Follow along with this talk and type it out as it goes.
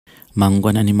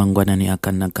Mangwanani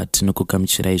akanaka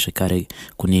tinokugamuchirai zvekare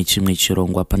kune chimwe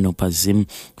chirongwa pano paZim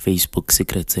Facebook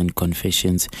Secrets and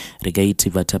Confessions. Regai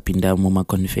tibva tapinda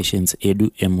mumaconfessions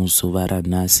edu emuzuva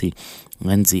ranhasi.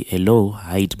 Vanzi hello,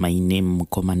 hide my name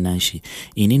Mukomanashi.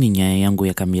 Inini nyaya yangu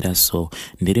yakamira so.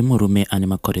 Ndiri murume ane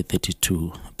makore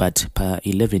 32 but pa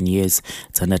 11 years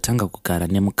dzandatanga kugara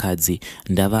nemukadzi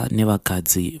ndava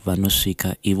nevakadzi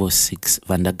vanosvika ivo 6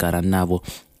 vandagara navo,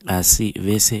 asi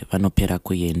vese vanopera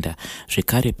kuenda.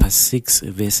 Zvekare pa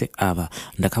 6 vese ava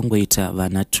ndakangoita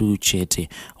vana 2 chete,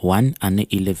 1 ane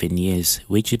 11 years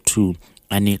wechi2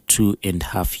 ane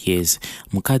 2.5 years.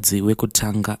 Mukadzi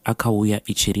wekutanga akauya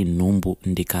ichiri nhumbu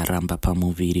ndikaramba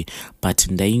pamuviri, but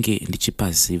ndainge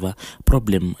ndichipaziva.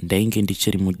 Problem ndainge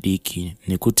ndichiri mudiki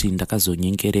nekuti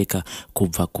ndakazonyengereka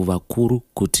kubva kuvakuru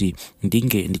kuti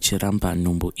ndinge ndichiramba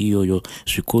nhumbu iyoyo,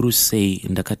 zvikuru sei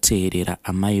ndakateerera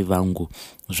amai vangu.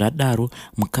 Zvadaro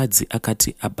mukadzi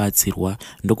akati abatsirwa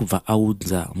ndokubva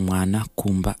audza mwana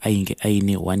kumba ainge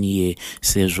aine 1 year,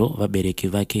 sezvo vabereki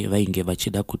vake vainge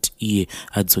vachida kuti iye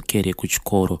adzokere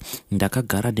kuchikoro.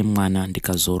 Ndakagara nemwana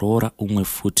ndikazorora umwe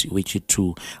futi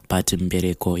wechi2, but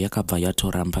mbereko yakabva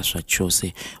yatoramba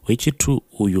zvachose. Wechi2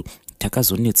 uyu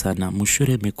takazonetsana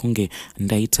mushure mekunge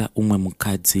ndaita umwe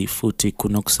mukadzi futi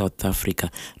kuno kuSouth Africa,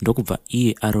 ndokubva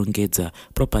iye arongedza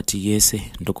property yese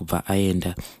ndokubva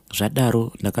aenda.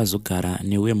 Zvadaro ndakazogara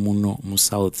newe muno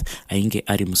muSouth ainge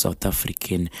ari muSouth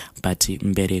African, but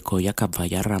mbereko yakabva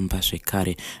yaramba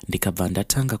zvekare. Ndikabva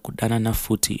ndatanga kudanana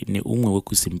futi neumwe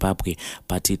wekuZimbabwe,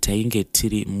 but tainge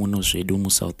tiri muno zvedu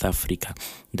muSouth Africa.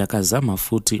 Ndakazama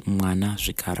futi mwana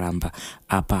zvikaramba.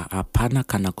 Apa hapana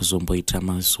kana kuzomboita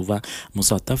mazuva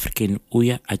muSouth African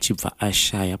uya achibva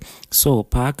ashaya. So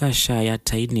paakashaya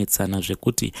tainetsana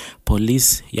zvekuti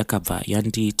police yakabva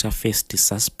yandiita first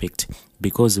suspect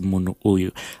because munhu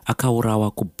uyu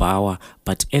akaurawa kubhawa,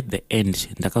 but at the end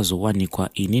ndakazowanikwa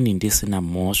inini ndisina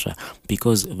mhosva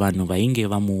because vanhu vainge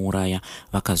vamuuraya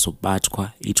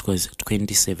vakazobatwa. It was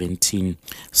 2017.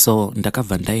 So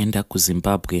ndakabva ndaenda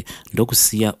kuZimbabwe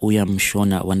ndokusiya uya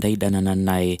mushona wandaidanana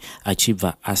naye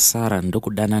achibva asara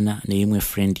ndokudanana neimwe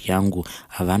friend yangu.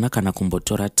 Havana kana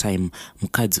kumbotora time,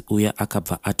 mukadzi uya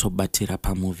akabva atobatira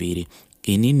pamuviri.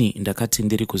 Inini ndakati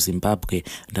ndiri kuZimbabwe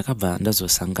ndakabva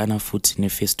ndazosangana futi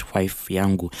nefirst wife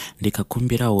yangu,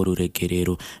 ndikakumbirawo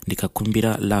ruregerero,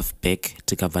 ndikakumbira love back,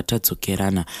 tikabva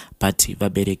tadzokerana, but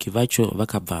vabereki vacho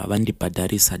vakabva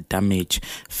vandibhadharisa damage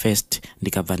first.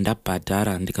 Ndikabva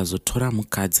ndabhadhara ndikazotora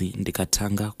mukadzi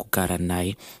ndikatanga kugara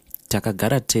naye.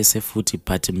 Takagara tese futi,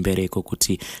 but mbereko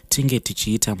kuti tinge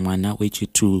tichiita mwana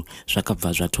wechi2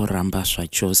 zvakabva zvatoramba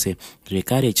zvachose.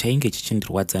 Zvekare chainge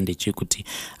chichindirwadza ndechekuti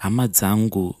hama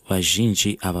dzangu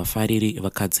vazhinji havafariri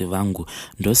vakadzi vangu,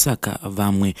 ndosaka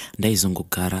vamwe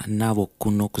ndaizongogara navo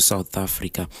kuno kuSouth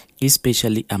Africa,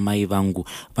 especially amai vangu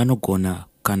vanogona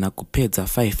kana kupedza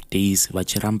 5 days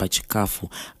vachiramba chikafu,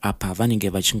 apa vanenge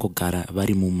vachingogara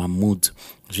vari mumamoods.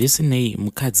 Zvisinei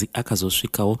mukadzi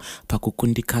akazosvikawo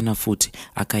pakukundikana futi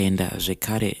akaenda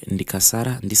zvekare,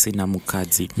 ndikasara ndisina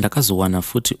mukadzi. Ndakazowana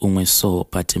futi umwe so,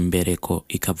 but mbereko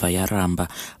ikabva yaramba.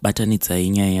 Batanidzai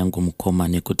nyaya yangu mukoma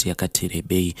nekuti yakati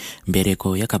rebei.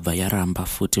 Mbereko yakabva yaramba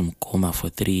futi mukoma for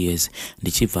 3 years.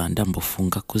 Ndichibva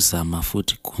ndambofunga kuzama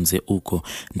futi kunze uko,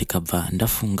 ndikabva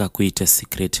ndafunga kuita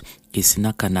secret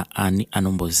isina kana ani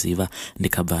anomboziva.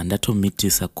 Ndikabva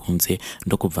ndatomitisa kunze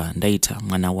ndokubva ndaita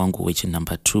mwana wangu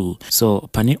wechinumber 2. So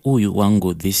pane uyu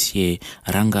wangu this year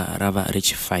ranga rava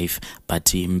rechi5,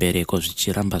 but mbereko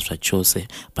zvichiramba zvachose.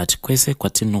 But kwese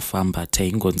kwatinofamba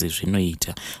taingonzi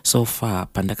zvinoita. So far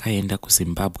pandakaenda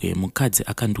kuZimbabwe mukadzi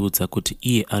akandiudza kuti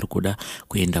iye ari kuda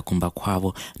kuenda kumba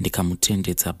kwavo,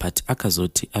 ndikamutendedza, but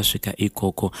akazoti asvika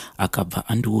ikoko akabva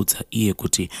andiudza iye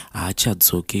kuti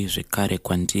haachadzoki zvekare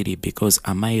kwandiri because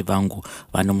amai vangu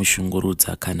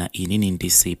vanomushungurudza kana inini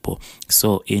ndisipo.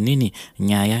 So inini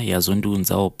nyaya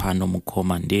yazondiunzawo pano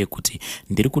mukoma ndeyekuti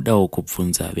ndiri kudawo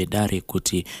kubvunza vedare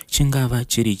kuti chingava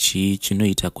chiri chii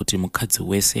chinoita kuti mukadzi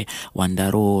wese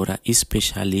wandaroora,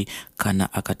 especially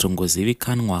kana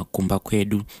akatongozivikanwa kumba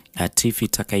kwedu hatifi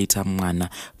takaita mwana,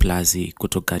 plus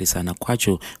kutogarisana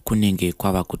kwacho kunenge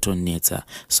kwava kutonetsa.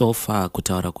 So far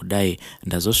kutaura kudai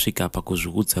ndazosvika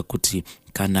pakuzviudza kuti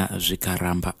kana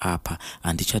zvikaramba apa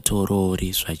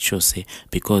handichatoroori zvachose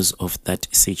because of that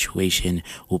situation.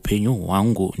 Upenyu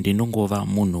hwangu ndinongova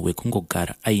munhu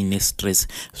wekungogara aine stress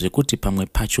zvekuti pamwe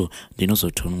pacho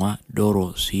ndinozotonwa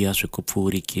doro zviya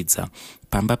zvekupfuurikidza.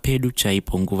 Pamba pedu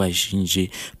chaipo nguva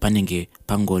zhinji panenge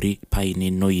pangori paine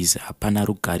noise, hapana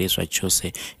rugare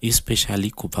zvachose,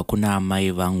 especially kubva kuna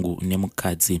amai vangu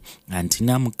nemukadzi.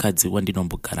 Handina mukadzi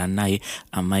wandinombogara naye,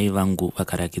 amai vangu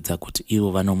vakarakidza kuti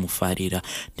ivo vanomufarira.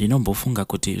 Ndinombofunga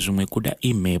kuti zvimwe kuda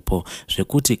imhepo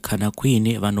zvekuti kana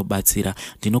kuine vanobatsira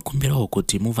ndinokumbirawo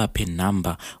kuti muvape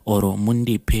nhamba oro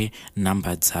mundipe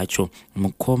nhamba dzacho.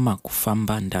 Mukoma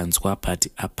kufamba ndanzwa but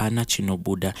hapana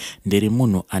chinobuda. Ndiri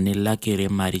munhu ane lake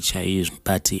remari chaizvo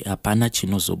but hapana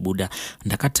chinozobuda.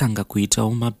 Ndakatanga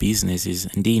kuitawo mabusinesses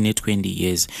ndiine 20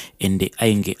 years ende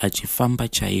ainge achifamba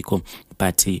chaiko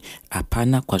but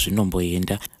hapana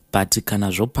kwazvinomboenda. But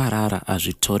kana zvoparara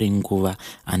hazvitori nguva,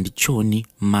 handichoni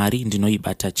mari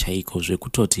ndinoibata chaiko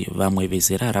zvekutoti vamwe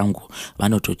vezera rangu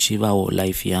vanotochivawo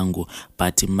life yangu,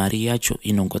 but mari yacho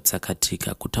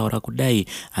inongotsakatika. Kutaura kudai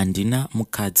handina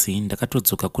mukadzi,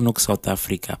 ndakatodzoka kuno kuSouth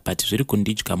Africa but zviri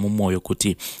kundidya mumwoyo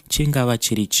kuti chingava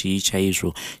chiri chii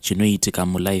chaizvo chinoitika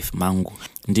mulife mangu.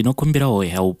 Ndinokumbirawo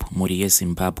help muri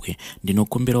yeZimbabwe,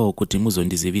 ndinokumbirawo kuti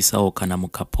muzondizivisawo kana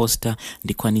mukaposta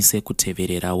ndikwanise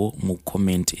kutevererawo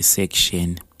mucomment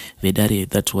section. Vedare,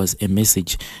 that was a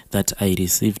message that I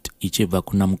received ichibva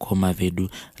kuna mukoma vedu.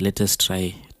 Let us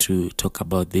try to talk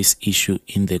about this issue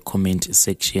in the comment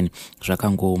section.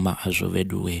 Zvakangooma hazvo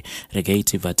veduwe, regai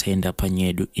tibva taenda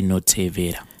panyedu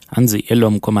inotevera. Hanzi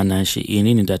elo mukomanashi,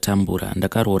 inini ndatambura,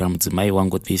 ndakaroora mudzimai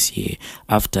wangu this year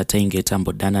after tainge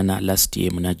tambodanana last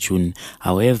year muna June.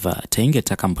 However, tainge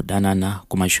takambodanana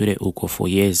kumashure uko for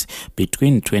years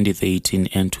between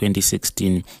 2013 and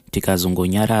 2016.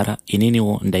 Tikazongonyarara,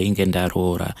 ininiwo ndainge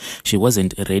ndaroora. She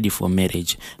wasn't ready for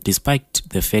marriage despite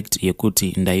the fact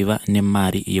yekuti ndaiva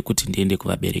nemari yekuti ndiende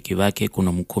kuvabereki vake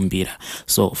kunomukumbira.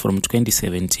 So from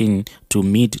 2017 to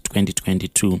mid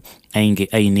 2022 ainge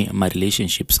aine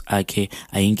marelationships ake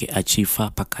ainge achifa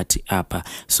pakati apa.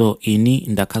 So ini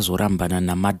ndakazorambana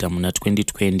namadam na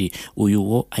 2020,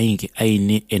 uyuwo ainge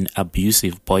aine an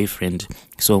abusive boyfriend.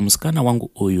 So musikana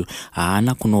wangu uyu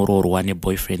haana kunoroorwa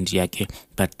neboyfriend yake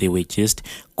but they were just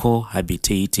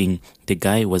cohabitating. The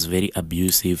guy was very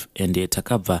abusive and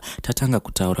takabva tatanga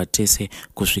kutaura tese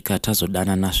kusvika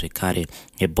tazodanana zvekare.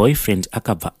 A boyfriend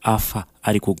akabva afa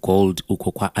ari kuGold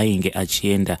uko kwa ainge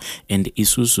achienda and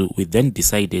isusu we then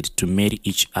decided to marry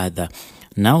each other.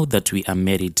 Now that we are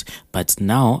married, but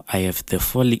now I have the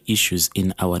folly issues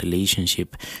in our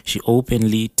relationship. She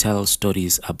openly tells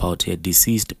stories about her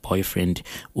deceased boyfriend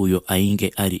uyo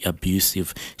ainge ari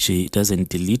abusive. She doesn't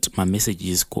delete my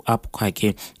messages ku app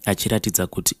kwake achiratidza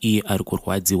kuti iye ari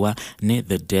kurwadziwa ne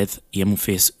the death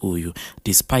yemuface uyu.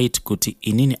 Despite kuti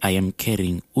inini I am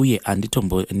caring uye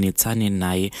anditombonetsane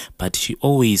naye, but she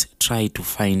always try to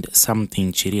find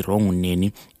something chiri wrong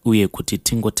neni uye kuti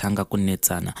tingotanga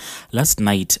kunetsana. Last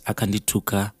night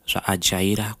akandituka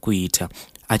zvaajaira kuita.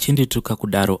 Achindituka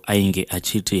kudaro ainge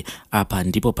achiti apa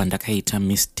ndipo pandakaita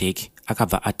mistake.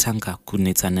 Akabva atanga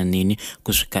kunetsana neni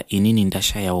kusvika inini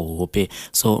ndashayawo hope.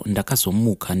 So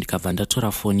ndakazomuka ndikabva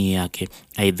ndatora foni yake.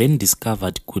 I then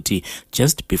discovered kuti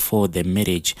just before the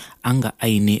marriage anga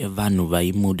aine vanhu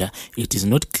vaimuda. It is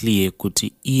not clear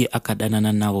kuti iye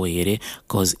akadanana navo here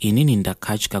cause inini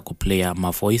ndakatya kuplaya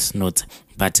ma voice notes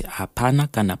but hapana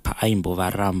kana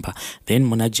paaimbovaramba. Then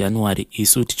muna January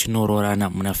isu tichinororana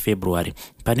muna February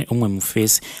pane umwe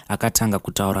mufesi akatanga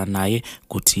kutaura naye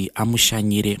kuti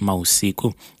amushanyire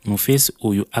mausiku. Mufesi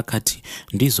uyu akati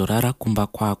ndizorara kumba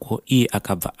kwako, iye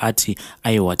akabva ati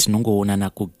aiwa tinongoonana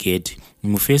kugedhi.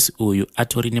 Mufesi uyu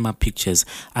atori nema pictures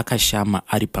akashama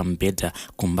ari pambedha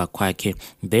kumba kwake.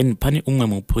 Then pane umwe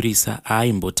mupurisa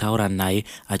aimbotaura naye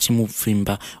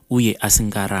achimupfimba uye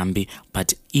asingarambi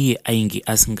but iye ainge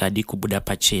asingadi kubuda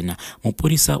pachena.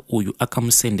 Mupurisa uyu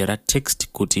akamusendera text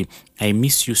kuti I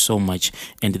miss you so much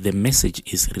and the message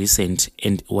is recent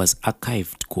and was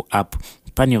archived ku app.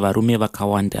 Pane varume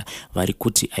vakawanda vari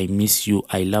kuti I miss you,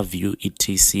 I love you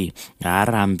etc.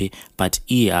 Haarambe but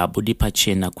iye haabudi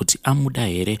pachena kuti amuda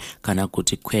here kana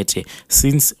kuti kwete.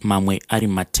 Since mamwe ari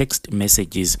ma text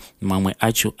messages, mamwe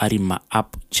acho ari ma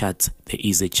app chats, there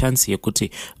is a chance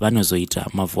yekuti vanozoita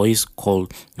ma voice call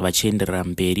vachienderera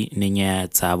mberi nenyaya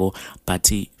dzavo, but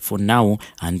for now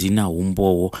handina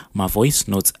umbowo. Ma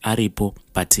voice notes aripo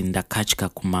but ndakatya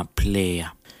kuma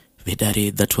player. Vedare,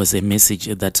 that was a message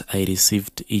that I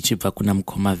received ichibva kuna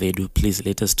mukoma vedu. Please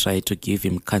let us try to give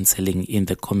him counseling in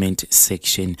the comment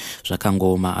section.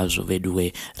 Zvakangooma hazvo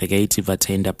veduwe, regai tibva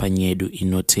taenda panyedu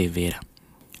inotevera.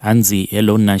 Anzi,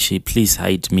 hello Nashi, please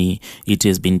hide me. It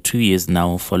has been 2 years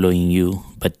now following you,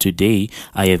 but today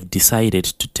I have decided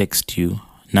to text you.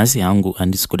 Nasi hangu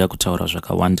handisi kuda kutaura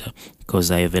zvakawanda,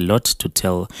 because I have a lot to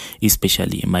tell,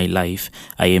 especially in my life.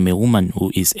 I am a woman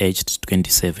who is aged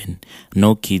 27,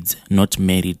 no kids, not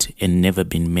married, and never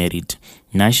been married.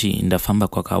 Nashi, ndafamba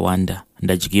kwakawanda,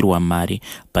 ndadyirwa mari,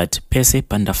 but pese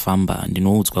pandafamba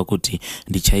ndinoudzwa kuti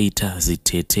ndichaita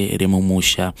zitete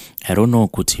remumusha. I don't know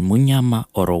kuti munyama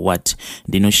or what.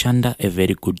 Ndinoshanda a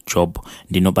very good job,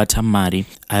 ndinobata mari.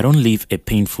 I don't live a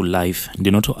painful life,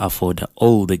 ndinoto afford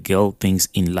all the girl things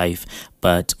in life.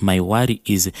 But my worry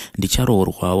is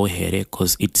ndicharoorwawo here,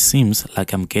 cause it seems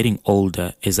like I'm getting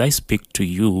older. As I speak to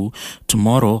you,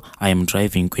 tomorrow I am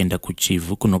driving kuenda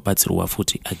kuchivu kunobatsirwa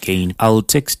futi again. I'll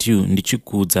text you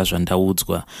ndichikuudza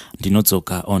zvandaudzwa.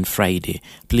 Ndinodzoka on Friday.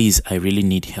 Please, I really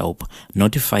need help.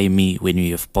 Notify me when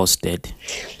you have posted.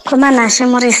 Koma Nashe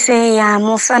murise ya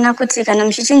mufana kuti kana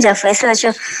muchichinja voice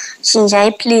racho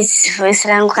chinjai please voice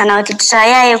rangu kana kuti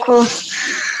try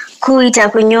kuita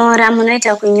kunyora,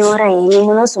 munoita kunyora yenye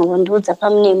munozongondiudza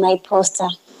pamune my poster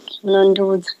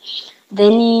munondiudza.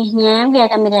 Then nyaya yangu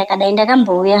yakamira yakadai,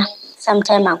 ndakambouya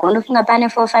sometime ago, ndofunga pane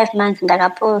 4-5 months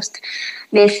ndakapost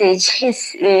message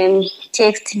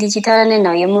text ndichitaura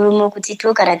nenhau yemurume kuti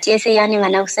togara tese yani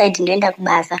vana kuside ndoenda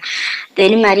kubasa,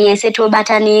 then mari yese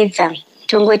tobatanidza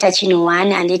tongoita chinhu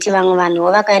one. Handiti vamwe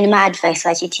vanhuwo vakauya nemaadvice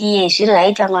vachiti iye zviri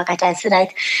right, vamwe vakati hasi right,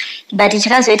 but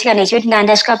chakazoitika nechekuti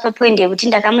ndandasvika papoint yekuti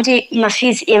ndakamuti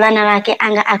mafees evana vake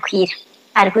anga akwira.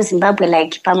 Ari kuZimbabwe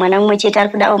like pamwana mumwe chete ari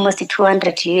kuda almost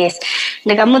 200 US.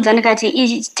 Ndikamudza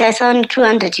ndikati taisa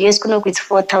 200 US kuno kuits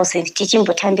 4,000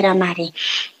 tichimbotambira mari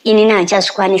inini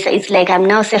handichazvikwanisa. It's like I'm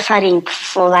now suffering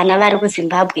for vana vari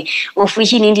kuZimbabwe, of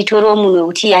which ini nditoriwo munhu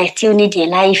wekuti I still need a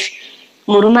life.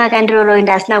 Murume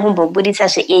akandiroroinda asina kumbobuditsa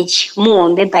zveage,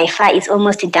 muhombe by far is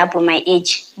almost double my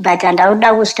age, but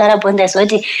handauda kuzvitaura bonza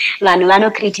zoti vanhu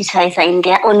vanocriticize in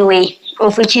their own way,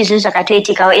 of which izvi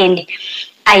zvakatoitikawo and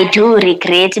I do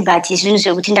regret, but zvinhu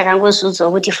zvekuti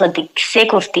ndakangozvudzwa kuti for the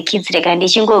sake of the kids rega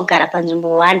ndichingogara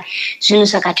panzvimbo one, zvinhu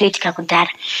zvakatoitika kudhara.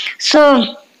 So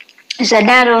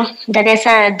zvadaro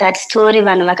ndakaisa that story,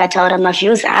 vanhu vakataura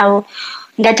maviews avo.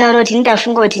 Ndataura kuti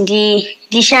ndafunga kuti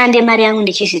ndishande mari yangu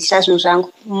ndichizviitira zvinhu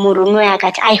zvangu. Murume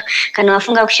akati aiwa, kana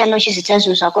wafunga kushanda uchizviitira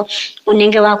zvinhu zvako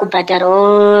unenge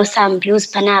wakubhadharawo some bills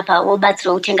panapa,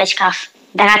 wobatsira kutenga chikafu.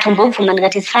 Ndakatombobvuma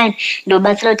ndikati it's fine,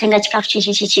 ndobatsira kutenga chikafu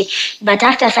chichi. But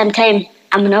after some time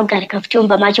amunogarika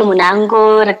kutomba macho munhu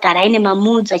angogara aine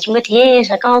mamudzi achingoti ye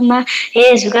zvakaoma,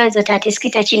 ye zvikaratidza kuti hatisi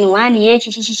kuita chinhu one, ye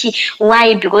chichichichi.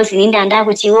 Why? Because ini ndandaa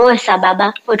kuti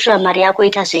sababa otora mari yako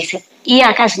ita zvese. Iye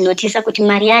akazvinotisa kuti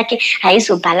mari yake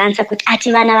haizobhalansa, kuti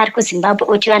ati vana vari kuZimbabwe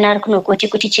oti vana vari kunokoti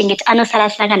kuti chengeta, anosara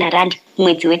kana rand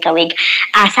mwedzi wega wega.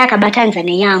 Asi akabatanidza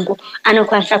neyangu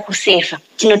anokwanisa kusevha.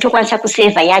 Tinotokwanisa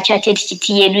kusevha yacho ateti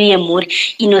chiti yedu yemhuri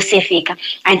inosevheka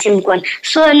until mukona.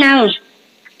 So now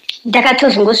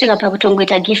ndakatozongosvika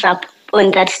pakutongoita give up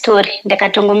on that story.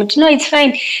 Ndakatongomuti no, it's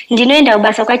fine, ndinoenda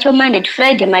kubasa kwacho Monday to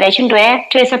Friday, mari yachindoya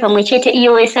toisa pamwe chete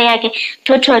iyo wesa yake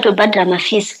totora tobhadhara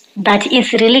mafees. But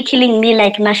it's really killing me,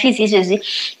 like mafees izvozvi.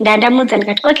 Ndandamudza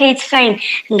ndikati okay, it's fine,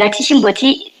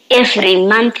 ngatichimboti every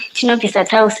month tinobvisa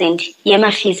 1,000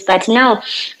 yemafees, but now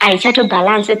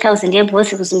haichatobalance 1,000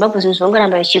 yebhosi kuZimbabwe, zvinhu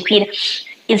zvongoramba zvichikwira.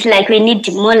 It's like we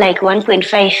need more like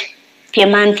 1.5 per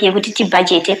month yekuti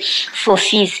tibudget for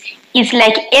fees. It's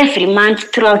like every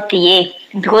month throughout the year,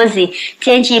 because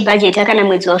tenchi budget kana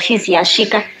mwedzi wa fees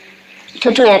yasvika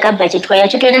toto yakabudgetwa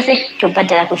yacho toenda se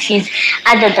tobhadhara kufees,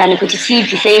 other than kuti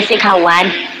tiibvise yese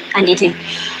ka1 handiti.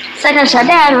 Saka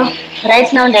zvadaro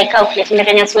right now ndaicalculate,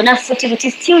 ndakanyatsoona futi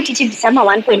kuti still tichibvisa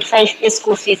ma1.5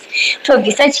 eschool fees,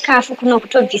 tobvisa chikafu kunoku,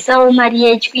 tobvisawo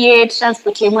mari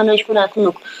yetransport yemwana wechikora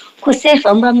kunoku,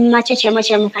 kusevha mumba macheche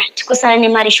mukati kusara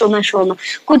nemari shoma shoma,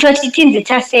 kutoti tinzi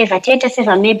tasevha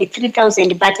taita maybe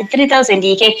 3,000, but 3,000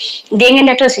 ike ndenge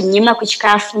ndatozvinyima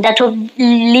kuchikafu,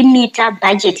 ndatolimita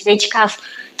budget rechikafu.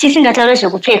 Tisingataure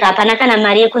zvekupfeka, hapana kana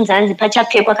mari yekunzanzi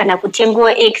pachapfekwa kana kutengawo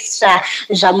extra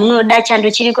zvamunoda, chando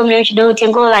chiriko mune chida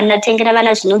kutengawo vana, tengera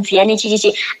vana zvinodziya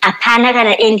nechichichi, hapana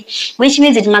kana end, which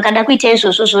means kuti makada kuita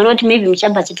izvozvo zvoroti maybe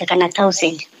muchabhajeta kana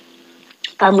 1,000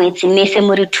 pamwedzi mese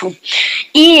muri 2.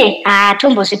 Iye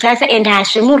haatombozvitasa and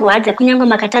hazvimurwadze kunyange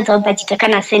makatadza kubhajeta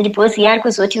kana sendi, because iye ari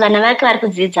kuzoti vana vake vari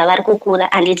kudzidza vari kukura.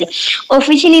 Handiti of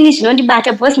which inini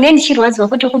zvinondibata, because ndine ndichirwadziwa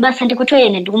kuti kubasa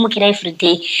ndikutoenda ndikumukira every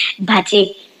day, but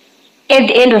at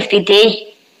the end of the day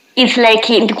it's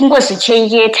like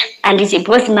ndikungozvichengeta. Handiti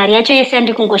because mari yacho yese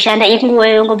andikungoshanda ikunguva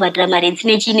yongobhadhara mari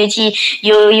nechi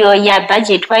yo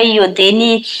yabhajetwa iyo,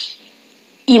 then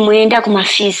imwe enda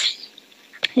kumafees.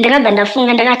 ndakabva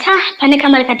ndafunga ndakati pane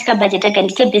kamari katika bajeti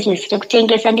akandiite business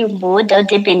rekutengesa ndimbohodha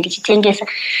Durban ndichitengesa.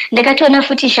 Ndakatoona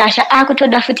futi shasha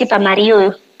akutoda futi pamari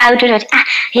iyoyo akutoda kuti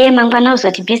he mangwana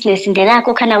uzoti business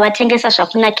nderako kana watengesa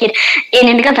zvakunakira.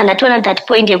 Ene ndikabva ndatoona that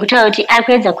point yekutaura kuti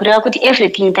akuedza kureva kuti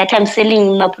everything that I'm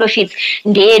selling my profits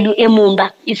ndeedu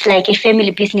emumba. It's like a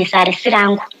family business, harisi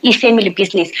rangu, family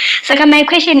business. Saka my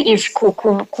question is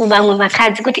kuvamwe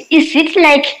vakadzi kuti is it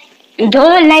like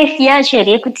though life yacho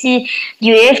here kuti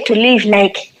you have to live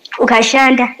like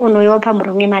ukashanda unoyopa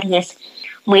murume mari yese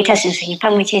muita zvinhu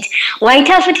pamwe chete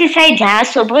waita futi side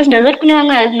hustle because ndazoti kune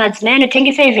vamwe madzimai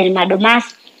anotengesa even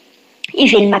madomasi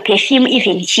even maperfume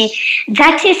even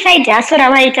that side hustle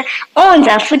rawaita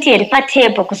onza futi here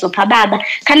patable kuzopa baba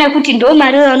kana kuti ndo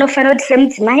mari unofanira kuti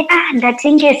semudzimai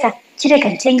ndatengesa chirega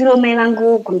nditengerewo mai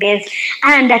vangu gumbezi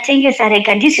ndatengesa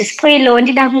rega ndizvispoilewo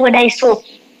ndida kungodai so.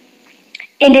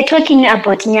 And talking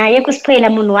about nyaya yekuspoila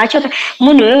munhu wacho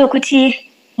munhu wewe kuti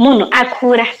munhu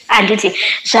akura anditi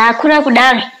zvakura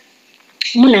kudaro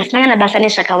munhu asina kana basa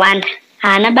nezvakawanda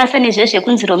haana basa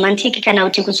nezvekunzi romantic kana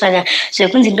kuti kutsvaga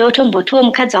zvekunzi ndotombotiwo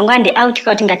mukadzi wangu ande out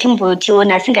kuti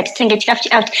ngatimbotiona asingatitenge chikafu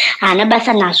out haana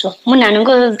basa nazvo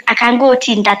munhu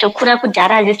akangoti ndatokura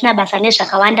kudhara zvisina basa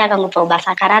nezvakawanda akangobva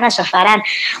kubasa akarara zvafarana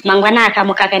mangwana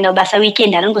akamuka akaenda kubasa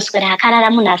weekend anongoswera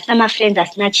akarara munhu asina mafriends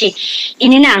asina chi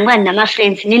inini hangu handina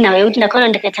mafriends ninawo yekuti ndakaona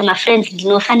ndikaita mafriends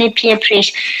ndinofa nepeer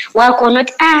pressure wakuona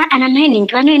kuti ana mai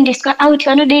nhingi vanoendeswa out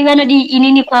vanodii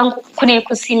inini kwangu kune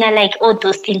kusina like all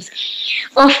those things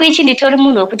of which nditori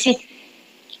munhu wekuti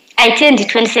I turned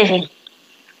 27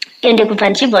 ende kubva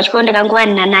ndichibva chikoro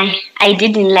ndakangowanina naye I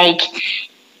didn't like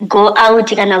go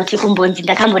out kana kuti kumbonzi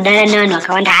ndakambodana nevanhu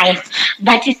vakawanda hayo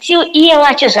but still iye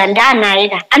wacho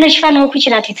zvandanaye anochifanira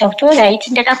kuchiratidza kuti alright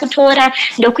ndakakutora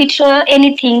ndokuitira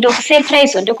anything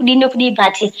ndokusurprise ndokudii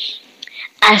but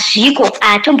azviko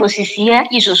atombozviziva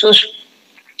izvozvozvo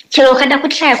chero ukada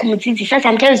kutraya kumudzidzisa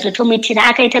sometimes unotomuitira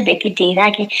akaita birthday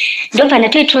rake ndobva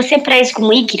ndatoitira surprise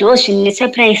kumuigirawo zvinhu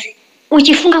nesurprise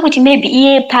uchifunga kuti maybe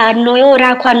iye panoyo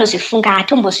rako anozvifunga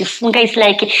atombozvifunga it's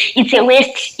like it's a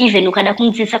waste even ukada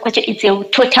kumudzidzisa kwacho it's a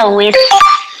total waste.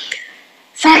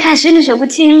 Saka zvinhu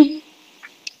zvokuti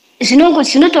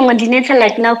zvinotongo ndinetsa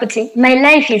like now kuti my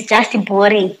life is just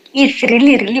boring, it's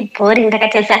really boring.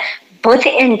 Ndakatarisa both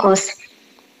angles,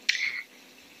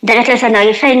 ndakatarisa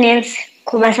nayo finance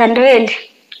kubasa ndoenda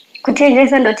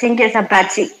kutengesa ndotengesa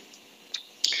but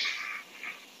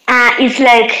it's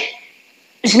like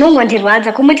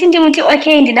zvinongondirwadza kumuti ndimuti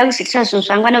okay ndida kuzviitira zvinhu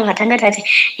zvangu anobva tanga tati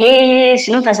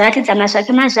zvinobva zvaratidza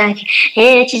mazvake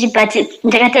chichi but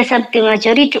ndakatarisa the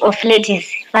majority of ladies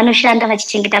vanoshanda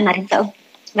vachichengeta mari dzavo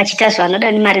vachiita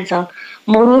zvavanoda nemari dzavo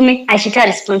murume achiita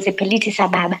responsibility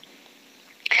sababa.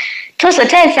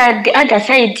 Tozotarisa the other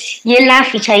side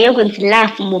yelafu chaiyo kunzi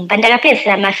lafu mumba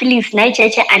ndakapedzera mafeelings nayo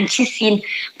chaicho andichisina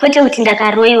pote kuti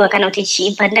ndakaroiwa kana kuti chii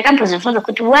but ndakambozvifunza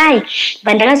kuti why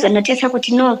but ndakazonotesa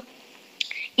kuti no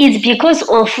it's because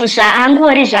of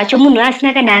zvaangori zvacho munhu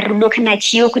asina kana rudo kana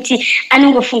chiyo kuti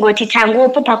anongofunga kuti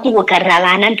tangopo pakungogarira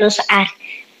vana ndozvaari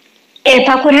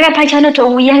pakurara pacho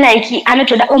anotouya like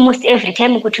anotoda almost every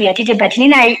time kuti uyatite but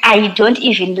nini I don't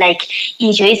even like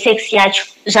enjoy sex yacho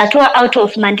zvatova out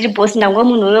of mandiri boss ndango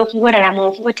munhu uyo kungorarama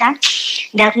wokungoti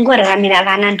ndakungoraramira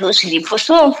vana ndozviripo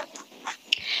so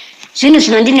zvinhu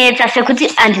zvinondinetsa sekuti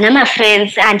handina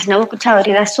mafriends handina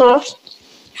wokutaurira so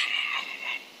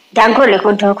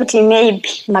ndangorekodha kuti maybe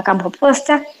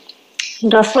makamboposta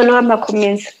ndofollowa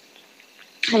macomments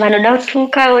vanoda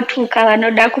kutuka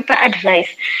vanoda kupa advice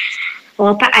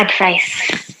wopa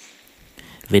advice.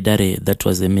 Vedare, that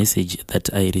was a message that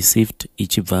I received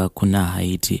ichibva kuna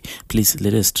Haiti. Please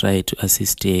let us try to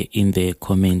assist in the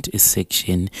comment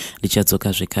section.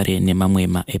 Lichatsoka zvekare nemamwe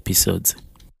ma episodes.